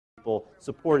people,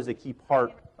 support is a key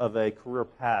part of a career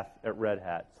path at Red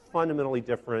Hat. It's fundamentally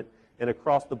different, and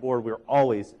across the board, we're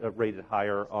always rated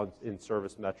higher in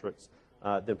service metrics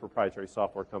than proprietary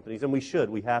software companies, and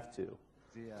we have to.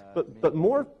 But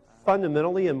more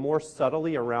fundamentally and more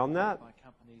subtly around that,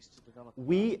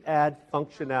 we add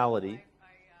functionality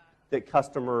that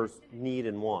customers need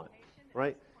and want,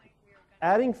 right?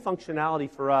 Adding functionality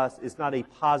for us is not a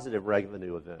positive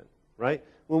revenue event, right?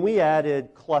 When we added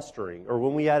clustering or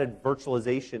when we added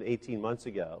virtualization 18 months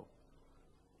ago,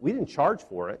 we didn't charge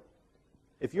for it.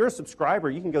 If you're a subscriber,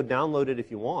 you can go download it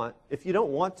if you want. If you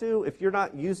don't want to, if you're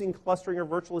not using clustering or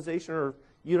virtualization or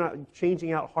you're not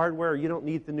changing out hardware, or you don't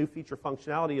need the new feature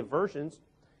functionality of versions,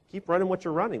 keep running what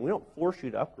you're running. We don't force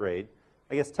you to upgrade.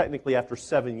 I guess technically after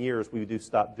 7 years, we do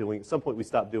stop doing, at some point we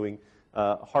stopped doing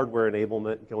hardware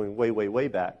enablement going way, way, way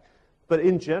back. But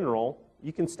in general,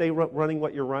 you can stay running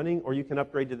what you're running or you can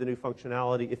upgrade to the new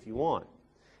functionality if you want.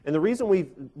 And the reason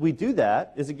we do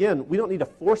that is, again, we don't need to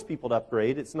force people to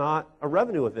upgrade. It's not a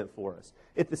revenue event for us.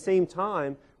 At the same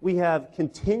time, we have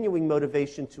continuing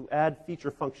motivation to add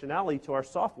feature functionality to our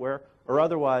software, or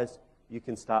otherwise you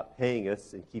can stop paying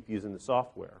us and keep using the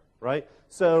software, right?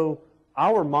 So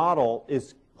our model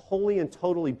is wholly and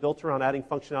totally built around adding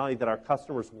functionality that our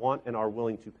customers want and are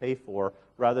willing to pay for,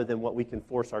 rather than what we can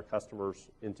force our customers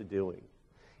into doing.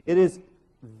 It is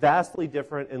vastly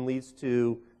different and leads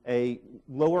to a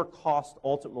lower cost,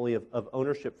 ultimately, of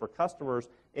ownership for customers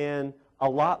and a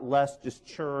lot less just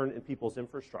churn in people's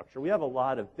infrastructure. We have a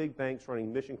lot of big banks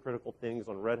running mission-critical things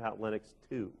on Red Hat Linux,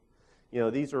 too. You know,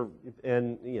 these are,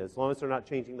 and you know, as long as they're not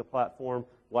changing the platform,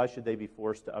 why should they be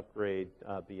forced to upgrade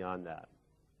beyond that?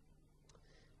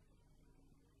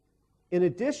 In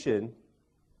addition,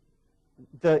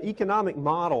 the economic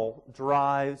model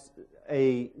drives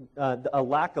a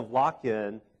lack of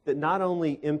lock-in that not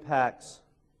only impacts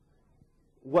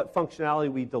what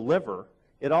functionality we deliver,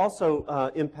 it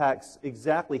also impacts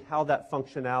exactly how that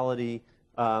functionality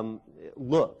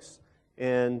looks.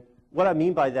 And what I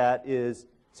mean by that is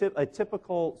a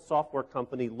typical software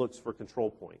company looks for control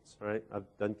points, right? I've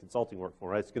done consulting work for,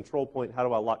 right? It's a control point, how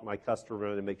do I lock my customer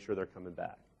in and make sure they're coming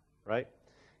back, right?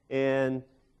 And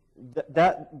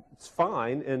that's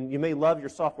fine, and you may love your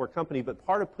software company, but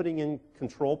part of putting in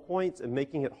control points and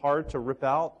making it hard to rip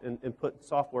out and put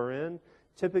software in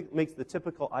makes the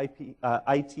typical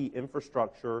IT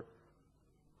infrastructure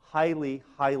highly,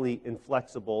 highly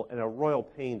inflexible and a royal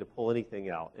pain to pull anything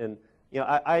out. And you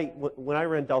know, when I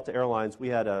ran Delta Airlines, we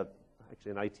had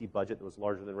actually an IT budget that was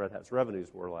larger than Red Hat's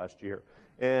revenues were last year.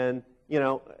 And you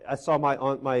know, I saw my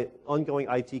ongoing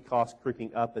IT costs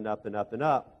creeping up and up and up and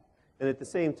up. And at the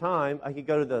same time, I could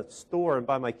go to the store and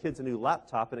buy my kids a new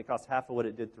laptop, and it cost half of what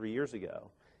it did 3 years ago.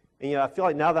 And you know, I feel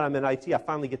like now that I'm in IT, I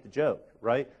finally get the joke,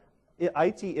 right?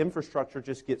 IT infrastructure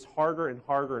just gets harder and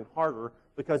harder and harder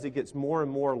because it gets more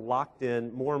and more locked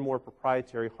in, more and more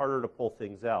proprietary, harder to pull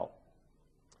things out.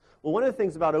 Well, one of the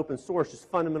things about open source is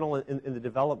fundamental in the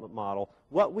development model.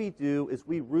 What we do is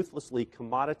we ruthlessly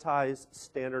commoditize,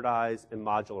 standardize, and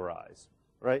modularize,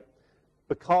 right?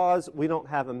 Because we don't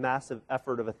have a massive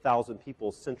effort of 1,000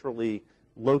 people centrally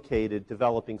located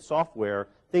developing software,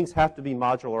 things have to be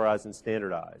modularized and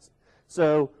standardized.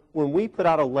 So when we put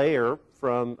out a layer,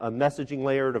 from a messaging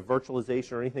layer to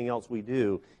virtualization or anything else we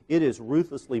do, it is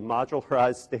ruthlessly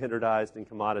modularized, standardized, and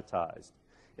commoditized.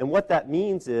 And what that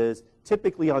means is,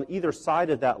 typically on either side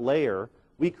of that layer,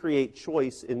 we create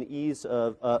choice and ease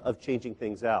of changing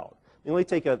things out. Let me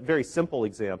take a very simple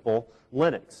example,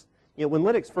 Linux. You know, when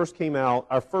Linux first came out,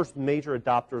 our first major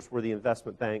adopters were the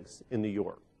investment banks in New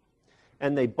York.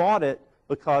 And they bought it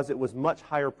because it was much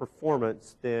higher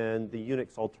performance than the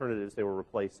Unix alternatives they were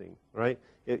replacing, right?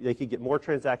 They could get more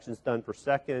transactions done per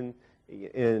second.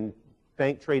 In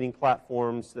bank trading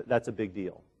platforms, that's a big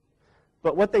deal.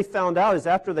 But what they found out is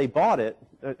after they bought it,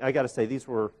 I got to say, this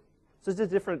is a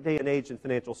different day and age in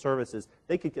financial services,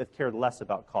 they could have cared less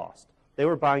about cost. They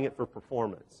were buying it for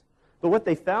performance. But what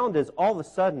they found is all of a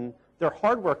sudden, their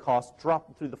hardware costs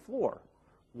dropped through the floor.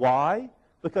 Why?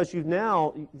 Because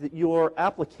your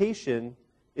application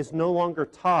is no longer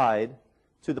tied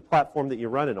to the platform that you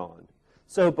run it on.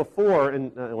 So before,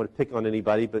 and I don't want to pick on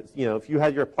anybody, but you know, if you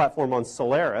had your platform on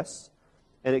Solaris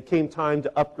and it came time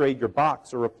to upgrade your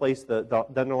box or replace the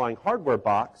underlying hardware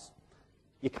box,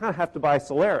 you kind of have to buy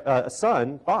a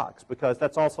Sun box because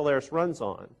that's all Solaris runs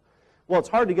on. Well, it's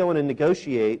hard to go in and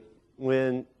negotiate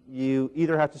when you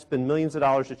either have to spend millions of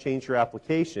dollars to change your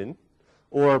application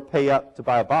or pay up to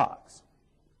buy a box.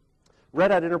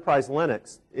 Red Hat Enterprise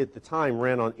Linux, at the time,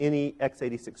 ran on any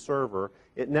x86 server.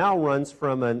 It now runs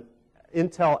from an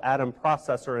Intel Atom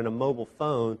processor and a mobile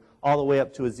phone all the way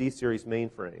up to a Z-series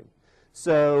mainframe.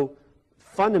 So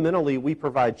fundamentally, we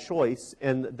provide choice,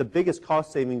 and the biggest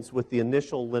cost savings with the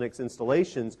initial Linux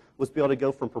installations was to be able to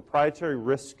go from proprietary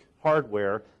RISC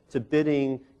hardware to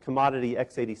bidding commodity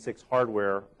x86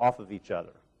 hardware off of each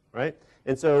other, right?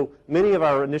 And so many of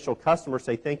our initial customers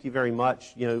say, thank you very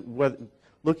much,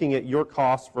 looking at your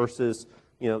cost versus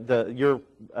your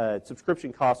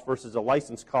subscription cost versus a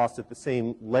license cost at the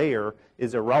same layer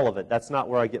is irrelevant. That's not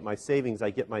where I get my savings. I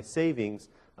get my savings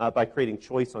by creating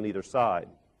choice on either side.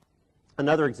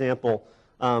 Another example,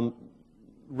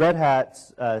 Red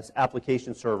Hat's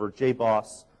application server,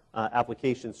 JBoss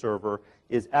application server,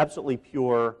 is absolutely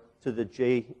pure to the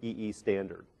JEE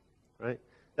standard, right?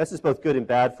 This is both good and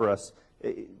bad for us.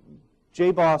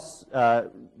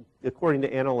 JBoss, according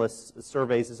to analysts'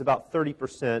 surveys, is about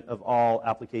 30% of all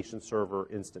application server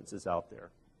instances out there.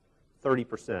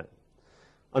 30%.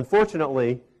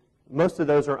 Unfortunately, most of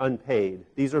those are unpaid.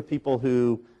 These are people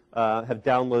who have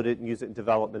downloaded and use it in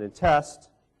development and test.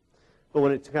 But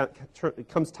when it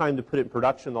comes time to put it in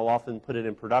production, they'll often put it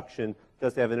in production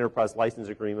because they have an enterprise license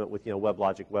agreement with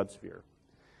WebLogic WebSphere.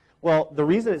 Well, the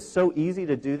reason it's so easy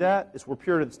to do that is we're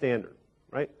pure to the standard,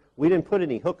 right? We didn't put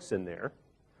any hooks in there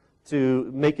to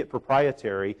make it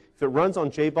proprietary. If it runs on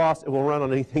JBoss, it will run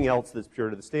on anything else that's pure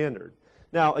to the standard.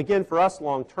 Now, again, for us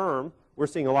long term, we're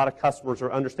seeing a lot of customers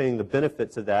are understanding the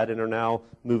benefits of that and are now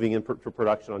moving into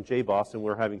production on JBoss, and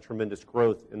we're having tremendous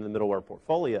growth in the middleware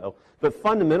portfolio. But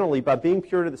fundamentally, by being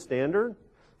pure to the standard,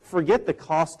 forget the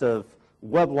cost of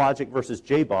WebLogic versus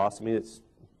JBoss. I mean, it's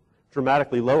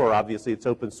dramatically lower, obviously. It's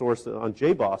open source on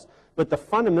JBoss. But the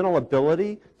fundamental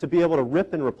ability to be able to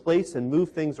rip and replace and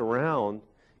move things around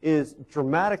is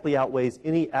dramatically outweighs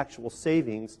any actual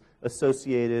savings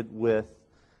associated with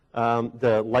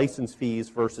the license fees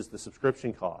versus the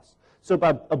subscription costs. So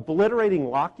by obliterating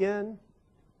lock-in,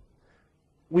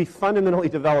 we fundamentally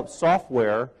develop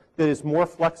software that is more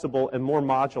flexible and more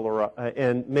modular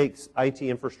and makes IT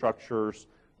infrastructures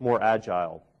more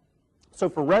agile. So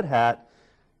for Red Hat,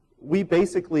 we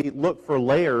basically look for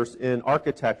layers in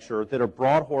architecture that are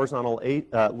broad horizontal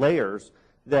layers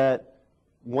that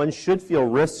one should feel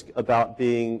risk about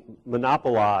being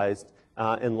monopolized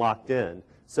and locked in.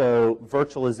 So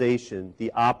virtualization,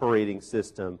 the operating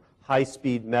system,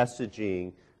 high-speed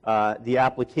messaging, the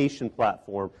application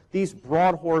platform, these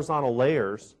broad horizontal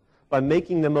layers, by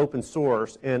making them open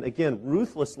source and, again,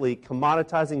 ruthlessly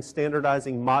commoditizing,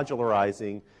 standardizing,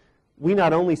 modularizing, we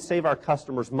not only save our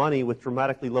customers money with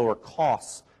dramatically lower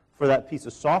costs for that piece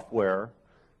of software,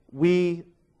 we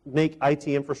make IT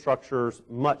infrastructures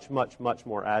much, much, much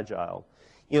more agile.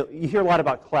 You hear a lot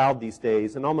about cloud these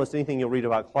days, and almost anything you'll read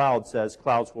about cloud says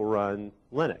clouds will run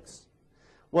Linux.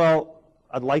 Well,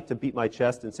 I'd like to beat my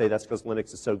chest and say that's because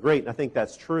Linux is so great, and I think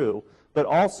that's true. But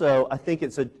also, I think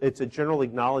it's a general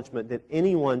acknowledgement that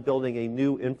anyone building a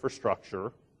new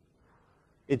infrastructure,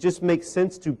 it just makes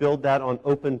sense to build that on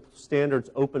open standards,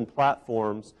 open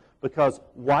platforms, because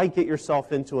why get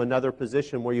yourself into another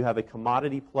position where you have a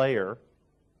commodity player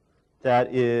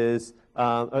that is,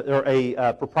 or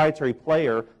a proprietary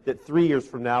player that 3 years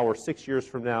from now or 6 years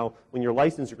from now, when your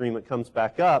license agreement comes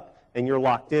back up and you're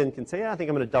locked in, can say, yeah, I think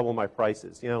I'm going to double my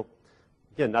prices.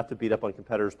 Again, not to beat up on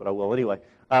competitors, but I will anyway.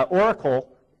 Oracle,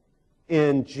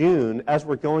 in June, as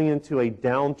we're going into a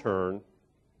downturn,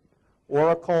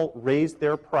 Oracle raised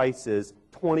their prices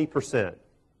 20%.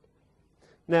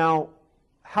 Now,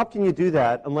 how can you do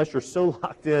that unless you're so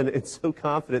locked in and so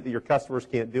confident that your customers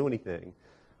can't do anything?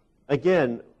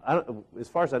 Again, as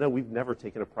far as I know, we've never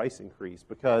taken a price increase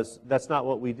because that's not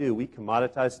what we do. We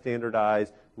commoditize,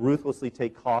 standardize, ruthlessly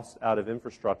take costs out of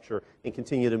infrastructure and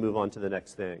continue to move on to the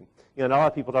next thing. A lot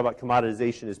of people talk about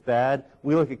commoditization as bad.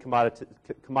 We look at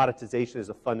commoditization as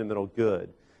a fundamental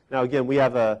good. Now, again, we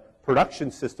have a production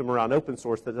system around open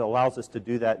source that allows us to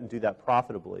do that and do that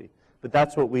profitably. But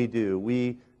that's what we do.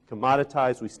 We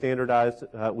commoditize, we standardize,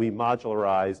 we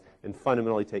modularize, and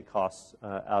fundamentally take costs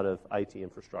out of IT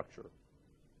infrastructure.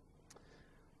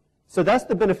 So that's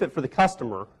the benefit for the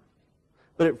customer,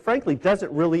 but it frankly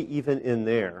doesn't really even end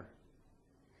there.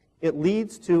 It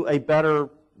leads to a better,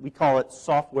 we call it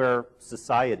software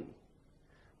society.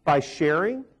 By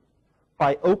sharing,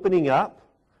 by opening up,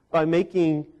 by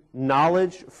making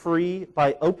knowledge free,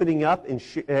 by opening up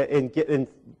and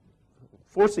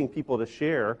forcing people to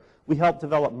share, we help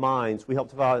develop minds, we help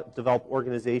develop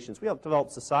organizations, we help develop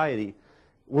society.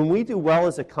 When we do well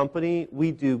as a company,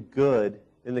 we do good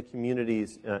in the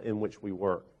communities in which we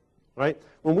work, right?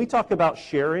 When we talk about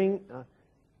sharing,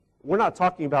 we're not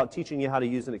talking about teaching you how to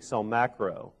use an Excel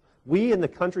macro. We, in the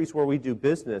countries where we do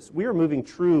business, we are moving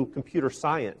true computer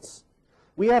science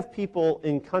We have people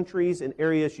in countries and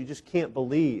areas you just can't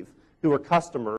believe who are customers